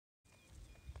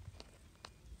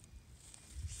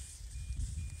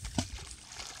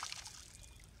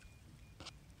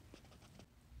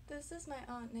This is my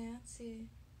Aunt Nancy.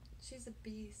 She's a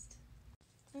beast.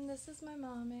 And this is my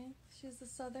mommy. She's the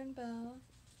Southern Belle.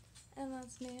 And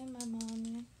that's me and my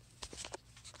mommy.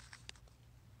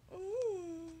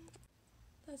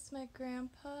 That's my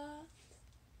grandpa.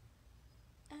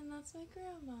 And that's my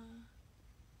grandma.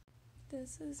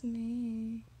 This is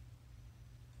me.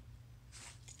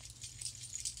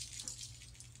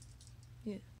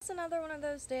 Yeah. It's another one of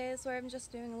those days where I'm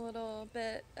just doing a little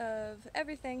bit of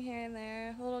everything here and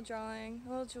there. A little drawing, a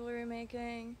little jewelry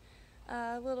making,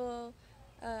 a little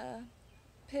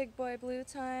pig boy blue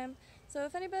time. So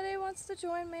if anybody wants to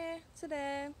join me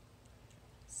today,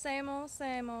 same old,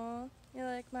 same old. You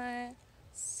like my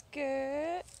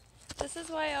skirt? This is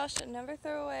why y'all should never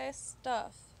throw away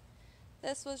stuff.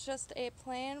 This was just a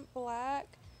plain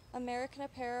black American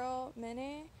Apparel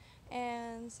mini,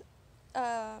 and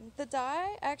the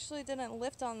dye actually didn't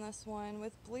lift on this one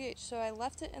with bleach, so I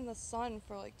left it in the sun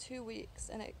for like 2 weeks,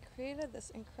 and it created this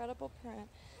incredible print.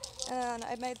 And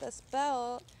I made this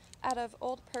belt out of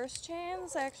old purse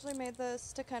chains. I actually made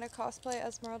this to kind of cosplay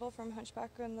Esmeralda from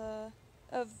Hunchback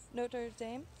of Notre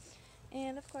Dame.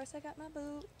 And of course I got my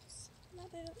boots.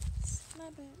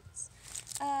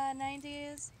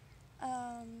 90s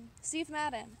Steve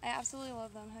Madden. I absolutely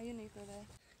love them. How unique are they?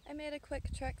 I made a quick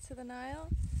trek to the Nile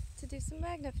to do some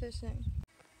magnet fishing.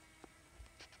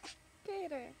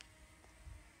 Gator.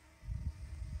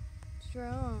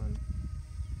 Drone.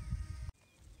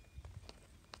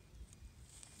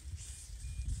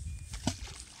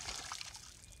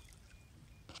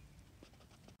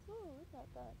 Ooh, look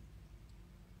at that.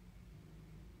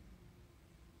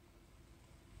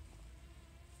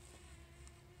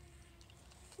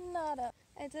 Nada.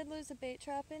 I did lose a bait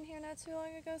trap in here not too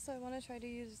long ago, so I want to try to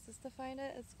use this to find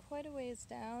it. It's quite a ways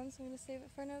down, so I'm going to save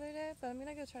it for another day, but I'm going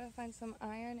to go try to find some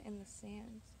iron in the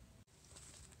sand.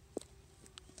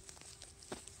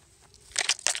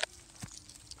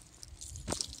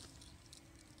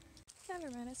 Never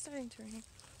mind, it's starting to rain.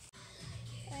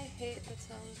 I hate the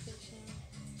television.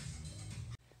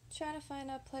 Trying to find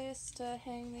a place to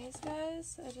hang these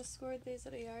guys. I just scored these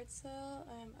at a yard sale.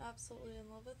 I am absolutely in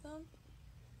love with them.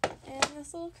 And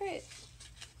this little crate.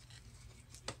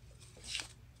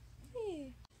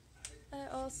 Hey. I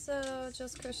also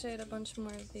just crocheted a bunch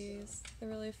more of these. They're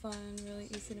really fun, really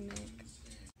easy to make.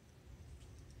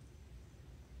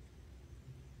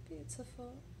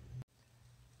 Beautiful.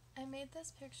 I made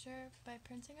this picture by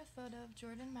printing a photo of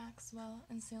Jordan Maxwell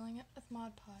and sealing it with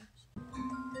Mod Podge.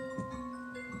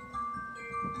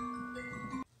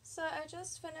 So I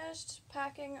just finished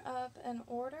packing up an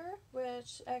order,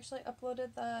 which I actually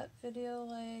uploaded that video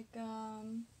like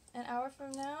an hour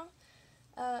from now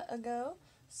ago.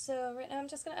 So right now I'm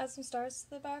just going to add some stars to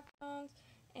the background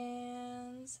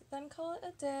and then call it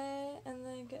a day and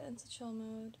then get into chill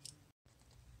mode.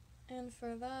 And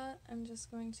for that I'm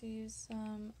just going to use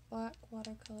some black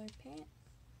watercolor paint.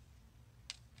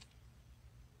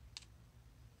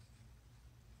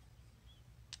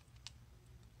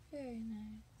 Very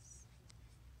nice.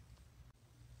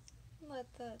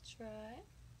 Let that dry.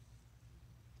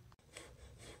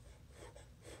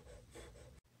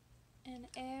 An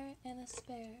air and a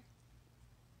spare.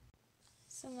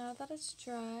 So now that it's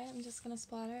dry, I'm just going to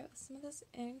splatter it with some of this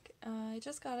ink. I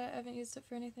just got it. I haven't used it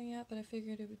for anything yet, but I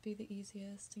figured it would be the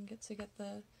easiest and get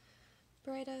the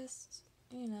brightest,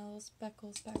 you know, little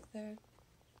speckles back there.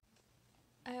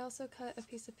 I also cut a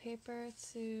piece of paper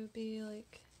to be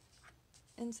like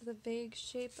into the vague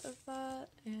shape of that,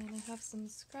 and I have some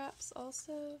scraps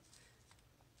also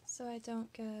so I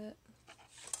don't get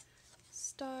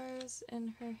stars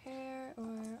in her hair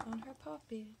or on her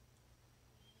poppy.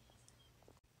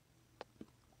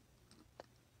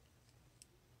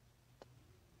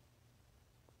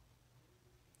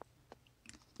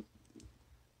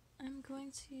 I'm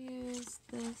going to use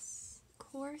this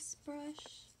coarse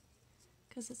brush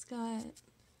because it's got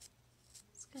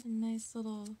a nice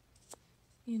little,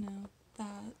 you know,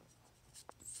 that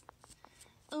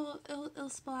it'll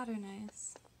splatter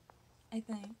nice, I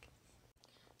think.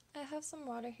 I have some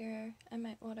water here. I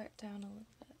might water it down a little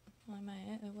bit. Well,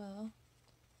 I will.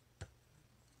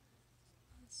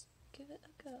 Let's give it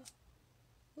a go.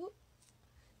 Oop.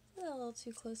 A little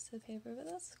too close to the paper, but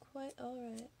that's quite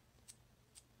alright.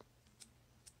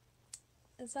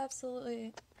 It's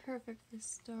absolutely perfect for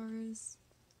stars.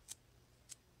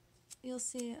 You'll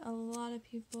see a lot of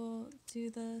people do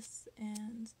this,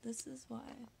 and this is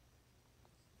why.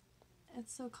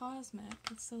 It's so cosmic,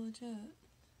 it's so legit.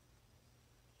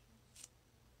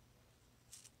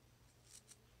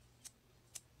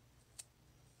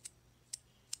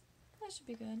 That should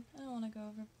be good. I don't want to go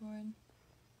overboard.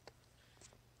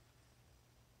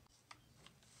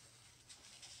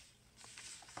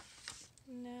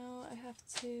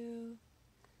 have to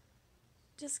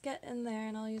just get in there,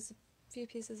 and I'll use a few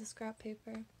pieces of scrap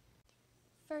paper.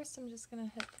 First, I'm just going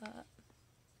to hit that.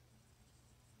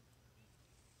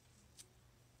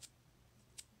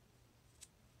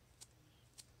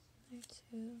 There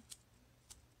too.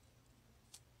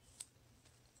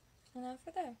 And now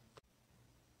for there.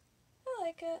 I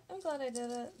like it. I'm glad I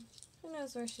did it. Who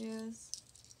knows where she is?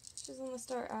 She's in the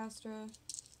star Astra.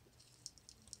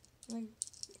 In the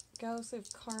galaxy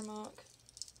of Carmack.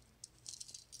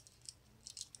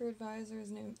 Her advisor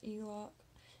is named Elok.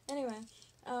 Anyway,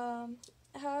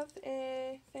 have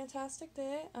a fantastic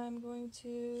day. I'm going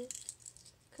to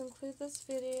conclude this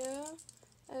video.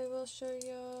 I will show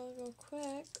y'all real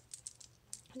quick.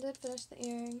 I did finish the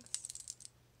earrings.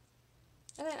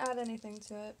 I didn't add anything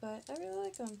to it, but I really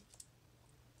like them.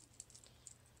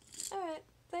 Alright,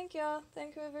 thank y'all.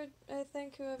 Thank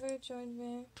whoever joined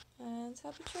me, and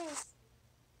happy trails.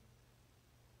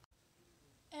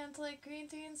 And like Green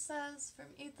Dean says from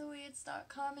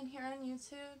eattheweeds.com and here on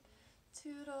YouTube,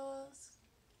 Toodles.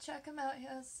 Check him out. He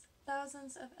has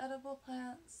thousands of edible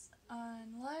plants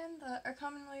online that are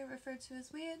commonly referred to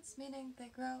as weeds, meaning they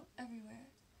grow everywhere.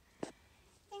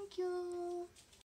 Thank you.